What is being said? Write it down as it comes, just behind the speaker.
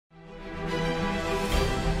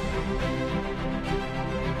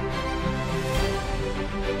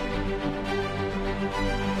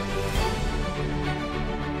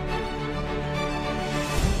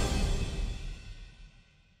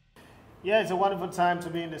Yeah, it's a wonderful time to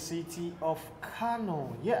be in the city of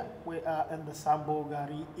Kano. Yeah, we are in the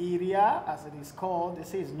Sambogari area, as it is called. They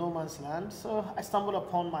say it's no man's land. So I stumbled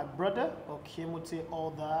upon my brother, Okiemute,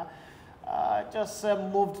 Odah. Just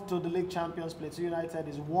moved to the league champions. Plateau United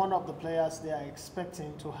is one of the players they are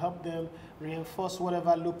expecting to help them reinforce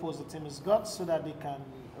whatever loopholes the team has got so that they can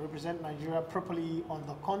represent Nigeria properly on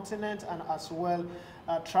the continent and as well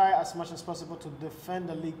try as much as possible to defend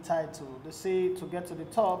the league title. They say to get to the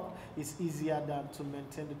top is easier than to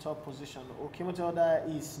maintain the top position. Okiemute Odah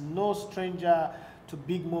is no stranger to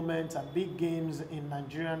big moments and big games in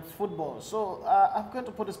Nigerian football. So I'm going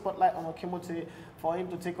to put the spotlight on Okiemute for him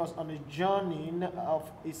to take us on a journey of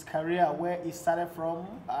his career, where he started from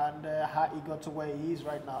and how he got to where he is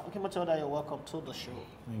right now. Okiemute Odah, you're welcome to the show.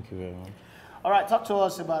 Thank you very much. All right, talk to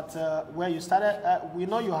us about where you started. We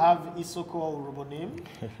know you have Isoko Urobo name,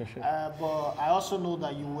 but I also know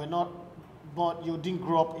that you were not, but you didn't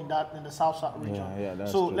grow up in the South region. Yeah,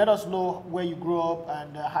 that's so true. let us know where you grew up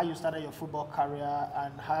and how you started your football career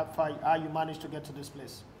and how you managed to get to this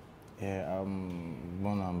place. Yeah, I'm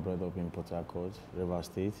born and brought up in Port Harcourt, River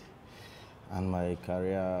State, and my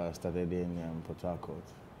career started in Port Harcourt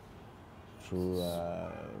through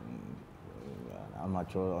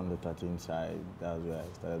amateur under 13 side. That's where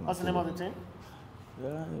I started. What's the name of the team?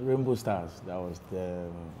 Yeah, Rainbow Stars. That was the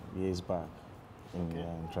years back in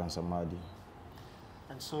Transamadi.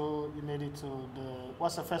 And so you made it to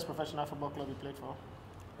what's the first professional football club you played for?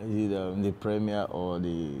 Is it the Premier or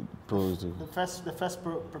the Pros? The first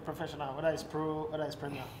professional, whether it's Pro, whether it's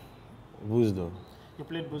Premier. Busdo. You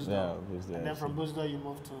played Busdo. Yeah, Busdo. And then from Busdo you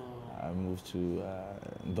moved to? I moved to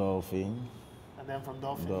Dolphin. And then from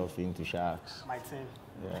Dolphin? Dolphin to Sharks. My team.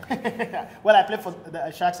 Yeah. Well, I played for the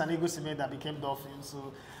Sharks and Eagles that became Dolphins.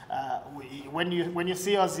 So when you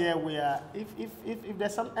see us here, we are if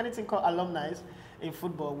there's anything called alumni in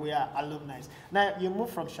football, we are alumni. Now you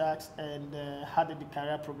moved from Sharks, and how did the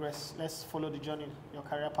career progress? Let's follow the journey, your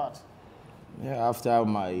career path. Yeah, after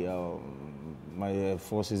my my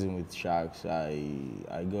 4 season with Sharks,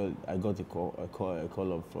 I got a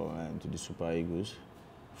call up from to the Super Eagles.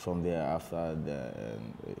 From there, after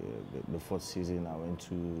the 4th season, I went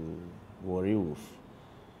to Warri Wolves.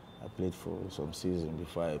 I played for some season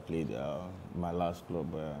before I played my last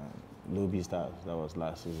club, Lobi Star. That was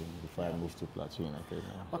last season before I moved to Plateau United.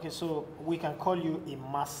 Okay, so we can call you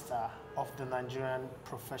a master of the Nigerian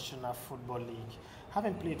Professional Football League.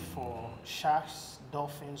 Having played for Sharks,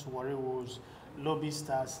 Dolphins, Warri Wolves, Lobi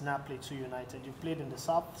Stars, now Plateau United. You played in the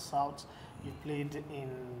South. You played in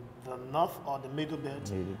the North or the Middle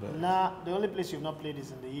Belt. Now, the only place you've not played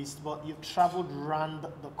is in the East, but you've traveled around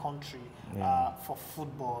the country for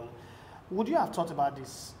football. Would you have thought about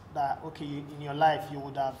this, that, okay, in your life, you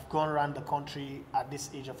would have gone around the country at this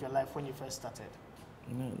age of your life when you first started?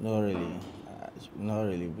 No, not really. Not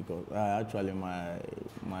really, because actually my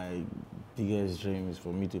biggest dream is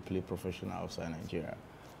for me to play professional outside Nigeria.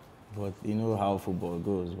 But you know how football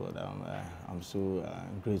goes, but I'm so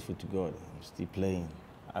grateful to God. I'm still playing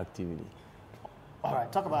actively. All right,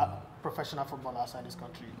 talk about professional football outside this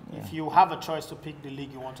country. Yeah. If you have a choice to pick the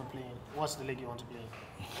league you want to play in, what's the league you want to play in?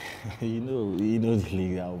 you know the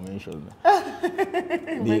league I'll mention.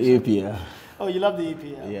 The APL. Oh, you love the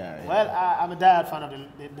EPL? Yeah. Well, I'm a diehard fan of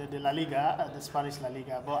the La Liga, the Spanish La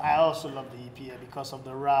Liga, but I also love the EPL because of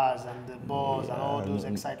the Raz and the balls and all those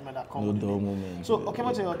excitement that come with it. Moment. So, okay,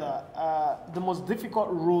 the most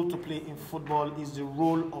difficult role to play in football is the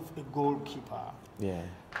role of a goalkeeper. Yeah.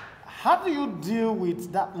 How do you deal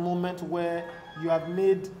with that moment where you have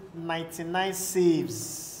made 99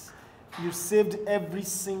 saves? You saved every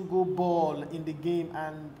single ball in the game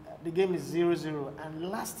and the game is 0-0,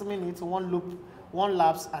 and last minute, one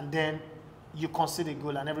lapse, and then you concede a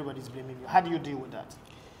goal and everybody's blaming you. How do you deal with that?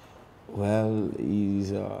 Well,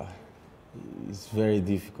 it's very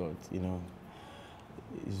difficult, you know.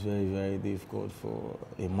 It's very, very difficult for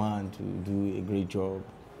a man to do a great job,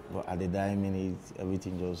 but at the dying minute,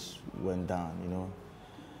 everything just went down, you know.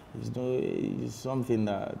 It's something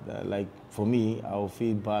that like, for me, I'll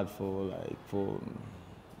feel bad for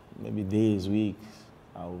maybe days, weeks.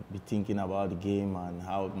 I'll be thinking about the game and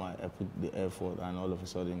how I put the effort, and all of a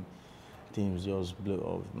sudden, teams just blow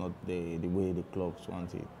off, not the way the clubs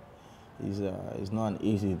want it. It's not an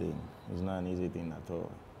easy thing. It's not an easy thing at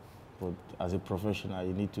all. But as a professional,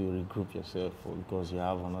 you need to regroup yourself because you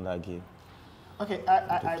have another game. Okay,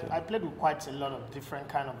 I played with quite a lot of different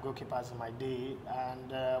kind of goalkeepers in my day,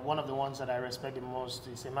 and one of the ones that I respect the most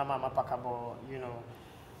is Imama Kweku Amapakabo. You know,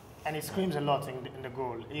 And it screams a lot in the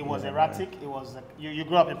goal. It was erratic. It was you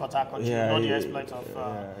grew up in Port Harcourt. You know the exploit of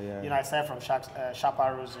you know, I started from Sharp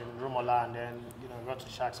Arrows in Rumola, and then got to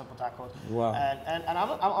the Sharks of Port Harcourt. Wow. And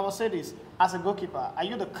I'm gonna say this, as a goalkeeper, are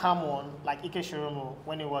you the calm one like Ike Shiromu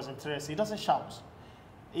when he was in Tres? He doesn't shout.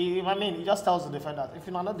 He just tells the defender, if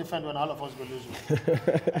you not defend when all of us go lose you.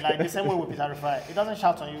 Like the same way with Peter Rifai. He doesn't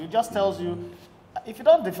shout on you. He just tells you, if you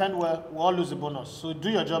don't defend well, we'll all lose the bonus. So do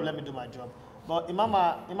your job, let me do my job. But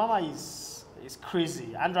Imama is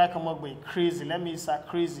crazy. Andrea Komogbe, crazy. Let me say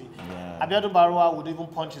crazy. Yeah. Abiodun Barua would even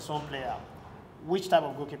punch his own player. Which type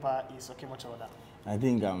of goalkeeper is Okiemute Odah? I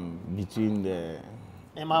think I'm between the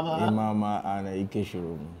Imama and Ike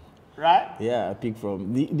Shiromu. Right? Yeah, I picked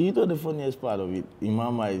from. Do you know the funniest part of it?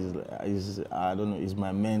 Imama is I don't know, is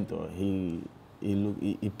my mentor. He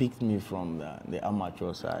picked me from the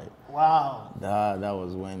amateur side. Wow. That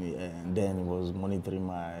was when then he was monitoring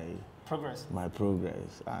my progress.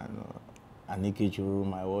 And Ike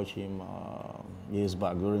Shiromu, I watched him years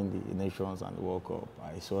back during the Nations and the World Cup.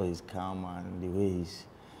 I saw his calm and the way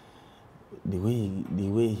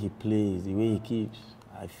he plays, the way he keeps.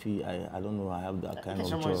 I don't know, I have that kind of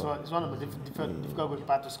joy. It's one of the difficult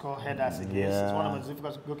goalkeepers to score headers against. Yeah. It's one of the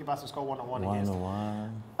difficult goalkeepers to score one-on-one against.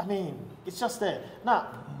 I mean, it's just there. Now,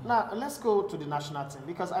 let's go to the national team,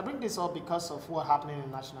 because I bring this up because of what happening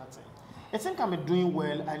in the national team. I think I'm doing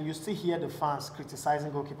well, and you still hear the fans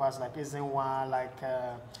criticizing goalkeepers like Ezenwa, like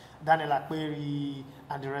Daniel Akperi,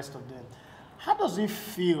 and the rest of them. How does it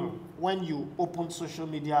feel when you open social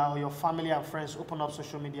media, or your family and friends open up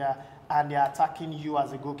social media and they're attacking you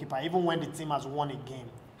as a goalkeeper, even when the team has won a game?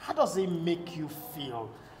 How does it make you feel?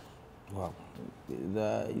 Well,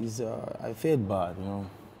 I felt bad, you know.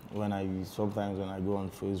 Sometimes when I go on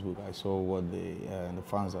Facebook, I saw what the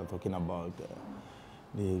fans are talking about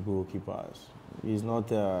the goalkeepers. It's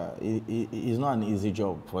not an easy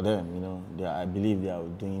job for them, you know. I believe they are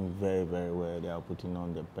doing very, very well. They are putting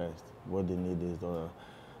on their best. What they need is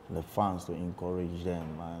the fans to encourage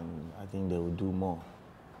them, and I think they will do more.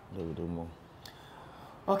 They will do more.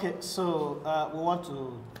 Okay, so we want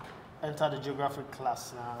to enter the geography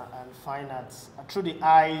class now and find out through the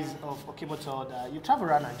eyes of Okiemute Odah. You travel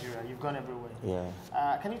around Nigeria. You've gone everywhere.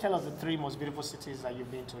 Yeah. Can you tell us the 3 most beautiful cities that you've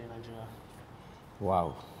been to in Nigeria?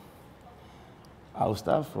 Wow. I'll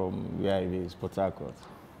start from where it is, Port Harcourt.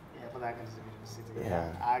 Yeah, Port Harcourt is a beautiful city.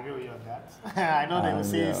 Yeah. I agree with you on that. I know they will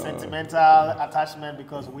say sentimental attachment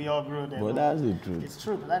because we all grew there. But that's the truth. It's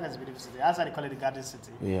true, Port Harcourt is a beautiful city. That's why they call it the Garden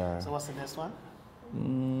City. Yeah. So what's the next one?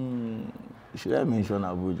 Should I mention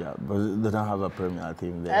Abuja? But it doesn't have a premier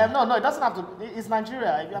team there. No, it doesn't have to. It's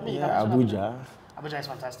Nigeria. I mean, yeah, Abuja. Abuja is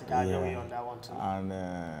fantastic. I agree with you on that one too. And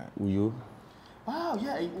Uyo. Wow,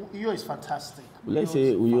 yeah, Uyo is fantastic. Let's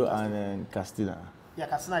say Uyo and Katsina. Yeah,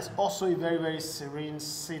 Katsina is also a very, very serene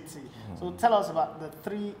city. So tell us about the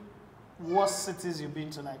 3 worst cities you've been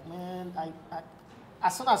to. Like, man, I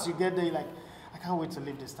as soon as you get there, you're like, I can't wait to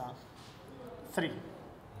leave this town. 3.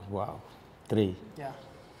 Wow. 3. Yeah.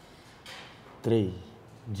 3.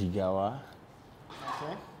 Jigawa.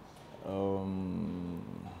 Okay.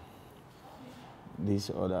 This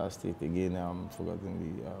other state again, I'm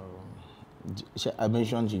forgetting the. I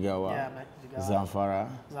mentioned Jigawa. Yeah, Jigawa.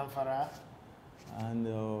 Zamfara. And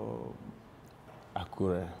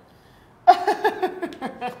Akure.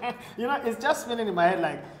 You know, it's just spinning in my head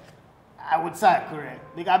like, I would say Akure.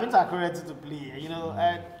 Like, I've been to Akure to play, you know,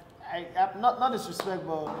 and I not disrespect,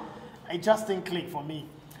 but it just didn't click for me.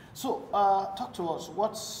 So, talk to us.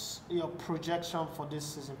 What's your projection for this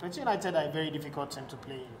season? Plateau United are a very difficult team to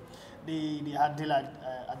play in. They had Dila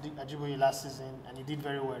Ajiboye last season, and he did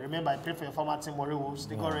very well. Remember, I played for your former team, Warri Wolves.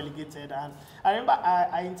 They got relegated, and I remember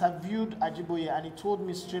I interviewed Ajiboye, and he told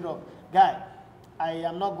me straight up, guy, I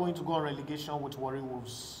am not going to go on relegation with Warri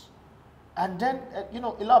Wolves. And then, you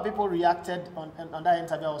know, a lot of people reacted on that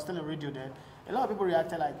interview. I was still in radio then. A lot of people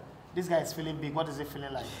reacted like, this guy is feeling big. What is he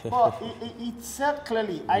feeling like? But it said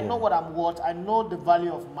clearly, I know what I'm worth. I know the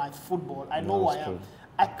value of my football. I know who I am.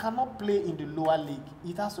 I cannot play in the lower league.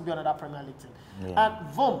 It has to be another Premier League team. Yeah.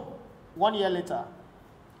 And boom, 1 year later,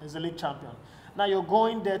 he's the league champion. Now you're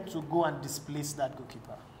going there to go and displace that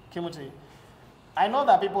goalkeeper. Okiemute, I know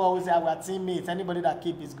that people always say, we're teammates, anybody that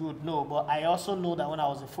keep is good. No, but I also know that when I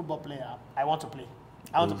was a football player, I want to play.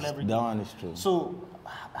 I want to play every game. That one is true. So,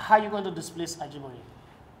 how are you going to displace Ajiboye?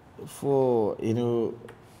 For, you know,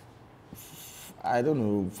 I don't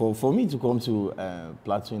know, for me to come to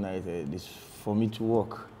Plateau United, is for me to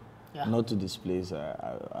work, not to displace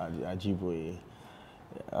Ajiboye.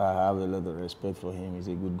 I have a lot of respect for him. He's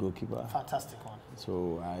a good goalkeeper. Fantastic one.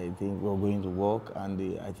 So I think we're going to work,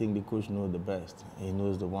 and I think the coach knows the best. He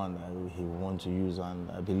knows the one that he wants to use,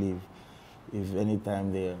 and I believe if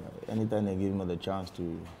anytime they give me the chance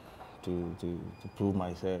to prove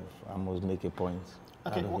myself, I must make a point.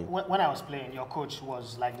 Okay, when I was playing, your coach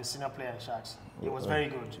was like the senior player in Sharks. He was very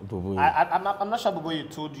good. I'm not sure Boboye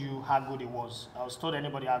told you how good he was. I was told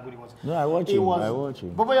anybody how good he was. No, I watch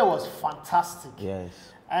him. Boboye was fantastic. Yes.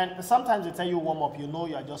 And sometimes they tell you warm up, you know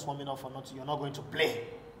you are just warming up for nothing. You're not going to play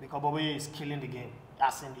because Boboye is killing the game.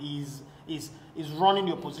 As in, he's running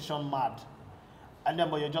your position mad. And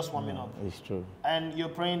then, but you're just warming up. It's true. And you're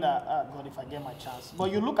praying that, God, if I get my chance.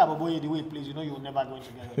 But you look at Boboye the way he plays, you know you're never going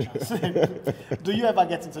to get your chance. Do you ever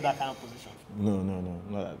get into that kind of position? No,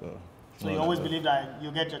 not at all. So you always believe that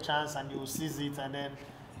you get your chance and you seize it, and then,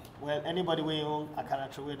 well, anybody way home, I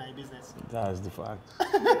cannot throw in my business. That's the fact.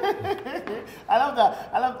 I love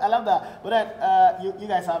that. I love that. But then you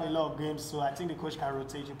guys have a lot of games, so I think the coach can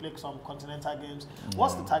rotate. You play some continental games.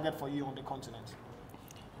 What's the target for you on the continent?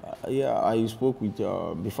 Yeah, I spoke with,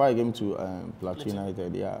 before I came to Plateau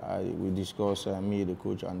United, we discussed, me, the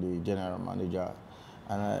coach, and the general manager.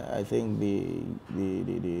 And I think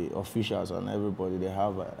the officials and everybody, they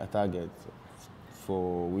have a target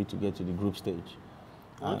for we to get to the group stage.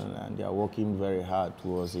 And they are working very hard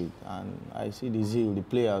towards it. And I see the zeal, the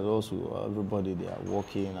players also, everybody, they are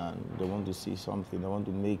working and they want to see something. They want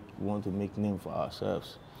to make name for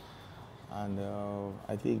ourselves. And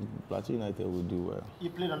I think Plateau United will do well. You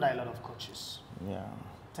played under a lot of coaches. Yeah.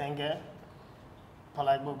 Tenge,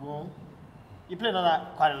 Palagbogun. You played under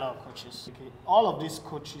quite a lot of coaches. Okay. All of these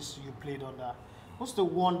coaches you played under, who's the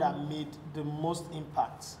one that made the most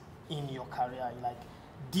impact in your career? You're like,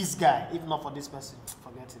 this guy, if not for this person,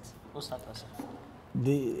 forget it. Who's that person?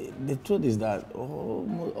 The truth is that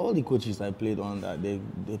all the coaches I played under,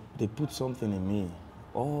 they put something in me.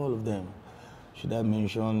 All of them. Should I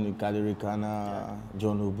mention Kano,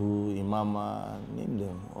 John Obu, Imama, name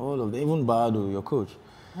them, all of them, even Bado, your coach.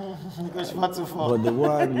 Because 424. But the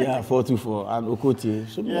one, 424, and Okotie,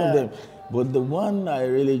 so many of them. But the one I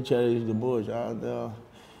really cherish the most, and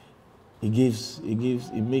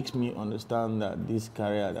it makes me understand that this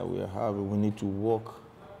career that we are having, we need to work.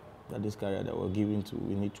 That this career that we're giving to,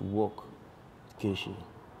 we need to work. Keshi.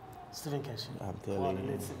 Stephen Keshi.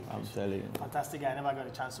 I'm telling you. Fantastic guy. I never got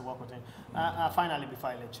a chance to work with him. Finally,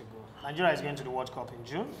 before I let you go, Nigeria is going to the World Cup in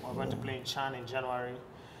June. We're going to play in Chan in January.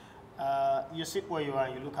 You sit where you are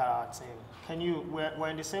and you look at our team. We're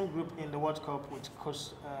in the same group in the World Cup with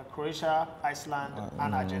Croatia, Iceland,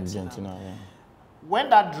 and Argentina. Yeah. When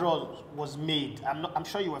that draw was made, I'm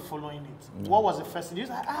sure you were following it. What was the first thing? You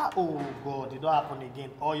was like, oh God, it don't happen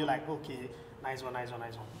again. Or you're like, okay, nice one.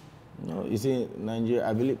 No, you see, Nigeria.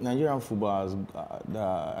 I believe Nigerian football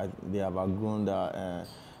they have outgrown the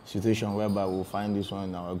situation whereby we'll find this one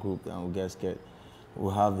in our group and we'll get scared.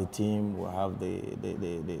 We'll have the team, we'll have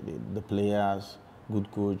the players, good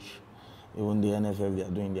coach. Even the NFF, they are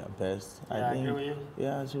doing their best. I agree with you.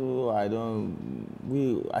 Yeah, so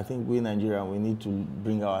I think we Nigerian, we need to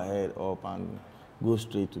bring our head up and go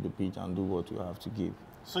straight to the pitch and do what we have to give.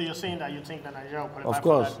 So you're saying that you think that Nigeria will qualify? Of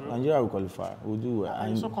course, for that group? Nigeria will qualify. We'll do well. Are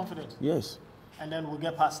you so confident? Yes. And then we'll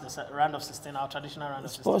get past the round of 16, our traditional round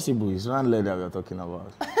of 16. It's possible. It's round leg that we're talking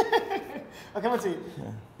about. Okay, Mati,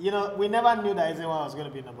 you know, we never knew that Ezewa was going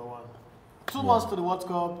to be number one. 2 months to the World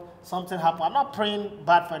Cup, something happened. I'm not praying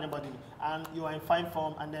bad for anybody. And you are in fine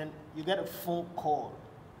form, and then you get a phone call.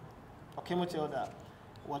 Okiemute Odah,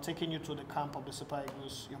 we're taking you to the camp of the Super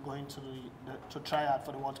Eagles. You're going to try out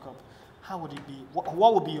for the World Cup. How would it be?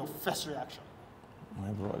 What would be your first reaction? My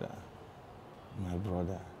brother.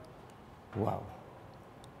 Wow.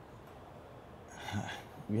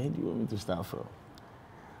 Where do you want me to start from?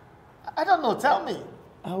 I don't know. Tell me.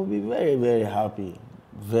 I will be very, very happy.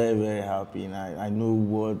 Very, very happy. And I know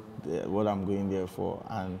what I'm going there for.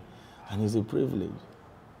 And it's a privilege.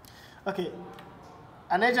 Okay.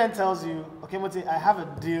 An agent tells you, okay, Moti, I have a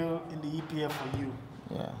deal in the EPL for you.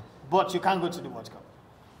 Yeah. But you can't go to the World Cup.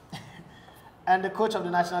 And the coach of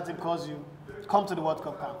the national team calls you, come to the World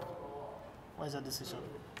Cup camp. What is that decision?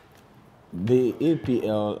 The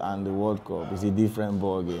APL and the World Cup is a different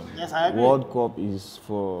ball game. Yes, I agree. World Cup is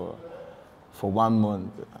for 1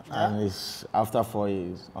 month, and it's after 4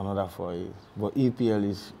 years, another 4 years. But EPL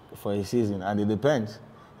is for a season, and it depends.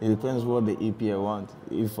 It depends what the EPL wants.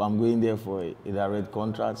 If I'm going there for a direct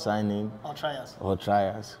contract signing or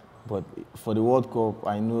trials. But for the World Cup,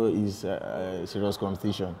 I know it's a serious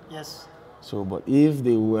competition. Yes. So, but if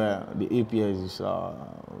they were the APS is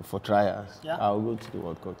for trials, Yeah. I'll go to the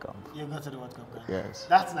World Cup camp. You go to the World Cup camp. Yes.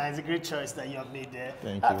 That's nice. A great choice that you have made there.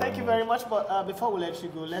 Thank you very much. But before we let you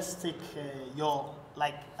go, let's take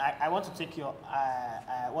I want to take your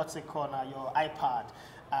what's it called now, your iPad,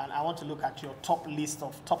 and I want to look at your top list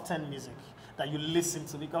of top 10 music that you listen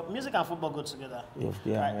to, because music and football go together. Yeah, right?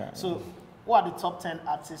 yeah. So, what are the top 10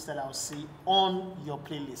 artists that I'll see on your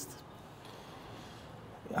playlist?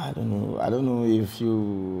 I don't know if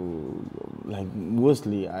you like.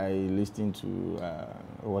 Mostly, I listen to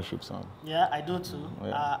worship song. Yeah, I do too.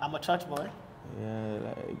 Yeah. I'm a church boy. Yeah,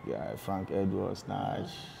 like Frank Edwards,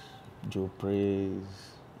 Nash, Joe Praise,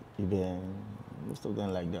 even most of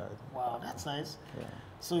them like that. Wow, that's nice. Yeah.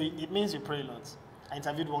 So it means you pray a lot. I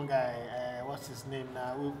interviewed one guy. What's his name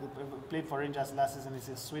now? We played for Rangers last season. He's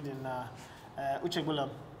in Sweden. Uche Gulam.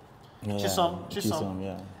 Yeah, Chisom.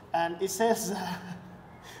 yeah. And he says.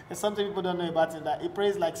 There's something people don't know about him, that he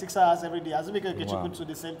prays like 6 hours every day. As we can get you to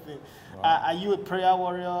the same thing. Wow. Are you a prayer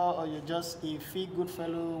warrior, or you're just a feel good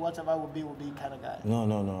fellow, whatever will be kind of guy?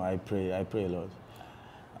 No. I pray a lot.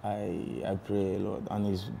 I pray a lot, and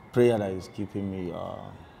it's prayer that is keeping me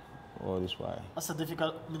all this while. What's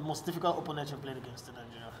the most difficult opponent you've played against in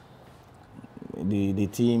Nigeria? The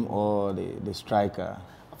team or the striker?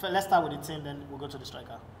 Okay, let's start with the team, then we'll go to the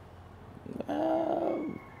striker.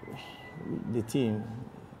 The team.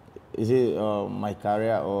 Is it my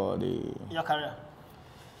career or your career?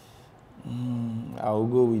 I'll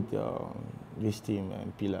go with this team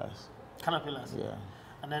and Pillars. Kano Pillars? Yeah.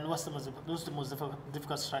 And then who's the most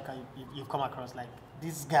difficult striker you've come across? Like,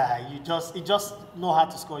 this guy, he just know how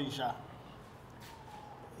to score you, Sha.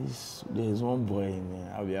 There's one boy in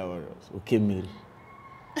Abia Warriors, Okiemute.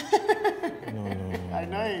 No. I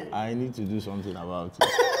know it. I need to do something about it.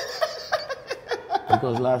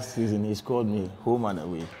 Because last season he scored me home and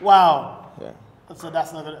away. Wow. Yeah. So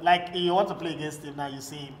that's not good. Like, you want to play against him now, you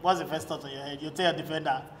see him. What's the first thought in your head? You tell your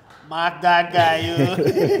defender, mark that guy.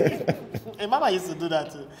 Imama used to do that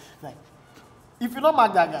too. Like, if you don't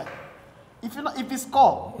mark that guy, if he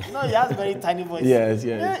score, he has a very tiny voice. Yes.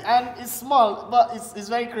 And it's small, but it's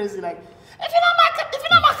very crazy. Like, if you don't mark him.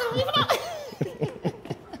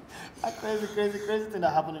 That crazy thing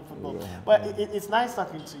that happened in football. Yeah. But it's nice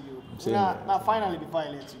talking to you. Now, finally, before I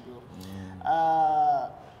let you go,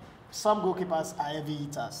 some goalkeepers are heavy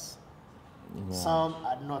eaters. Yeah. Some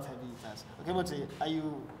are not heavy eaters. Okay, but are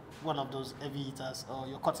you one of those heavy eaters, or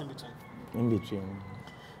you're caught in between? In between.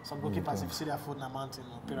 Some goalkeepers, if you see their food in a mountain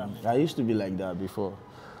or pyramid. I used to be like that before,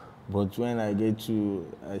 but when I get to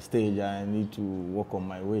a stage, I need to work on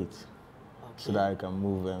my weight so that I can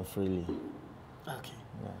move freely. Okay.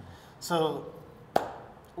 Yeah. So,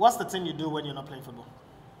 what's the thing you do when you're not playing football?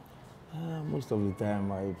 Most of the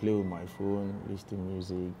time, I play with my phone, listen to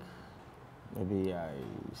music. Maybe I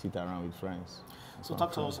sit around with friends. So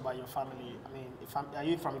talk to us about your family. I mean, are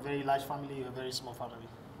you from a very large family or a very small family?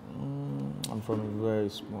 I'm from a very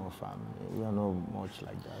small family. We are not much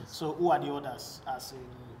like that. So who are the others? As in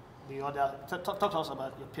the other, talk to us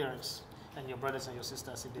about your parents and your brothers and your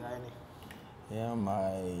sisters, if there are any. Yeah,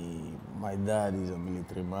 my dad is a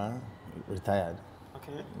military man, retired.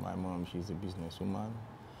 Okay. My mom, she's a businesswoman.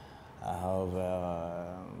 I have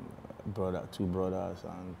two brothers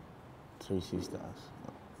and 3 sisters.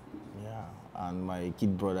 Yeah, and my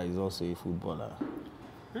kid brother is also a footballer.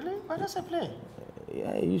 Really? Why does he play?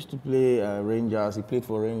 Yeah, he used to play Rangers. He played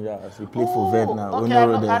for Rangers. He played for Vietnam. Okay, I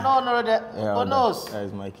know Odah. Yeah, Odah. That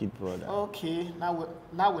is my kid brother. Okay, now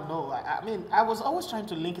we know. I mean, I was always trying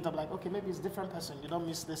to link it up. Like, okay, maybe it's a different person. You don't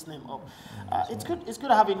mix this name up. It's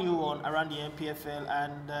good having you on around the Npfl.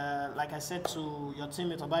 And like I said to your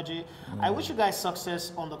teammate Obaji, I wish you guys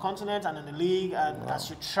success on the continent and in the league. And as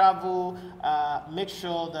you travel, make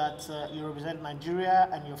sure that you represent Nigeria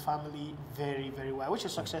and your family very, very well. I wish you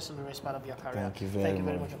success in the rest part of your career. Thank you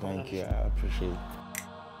very much. Thank you. I appreciate it.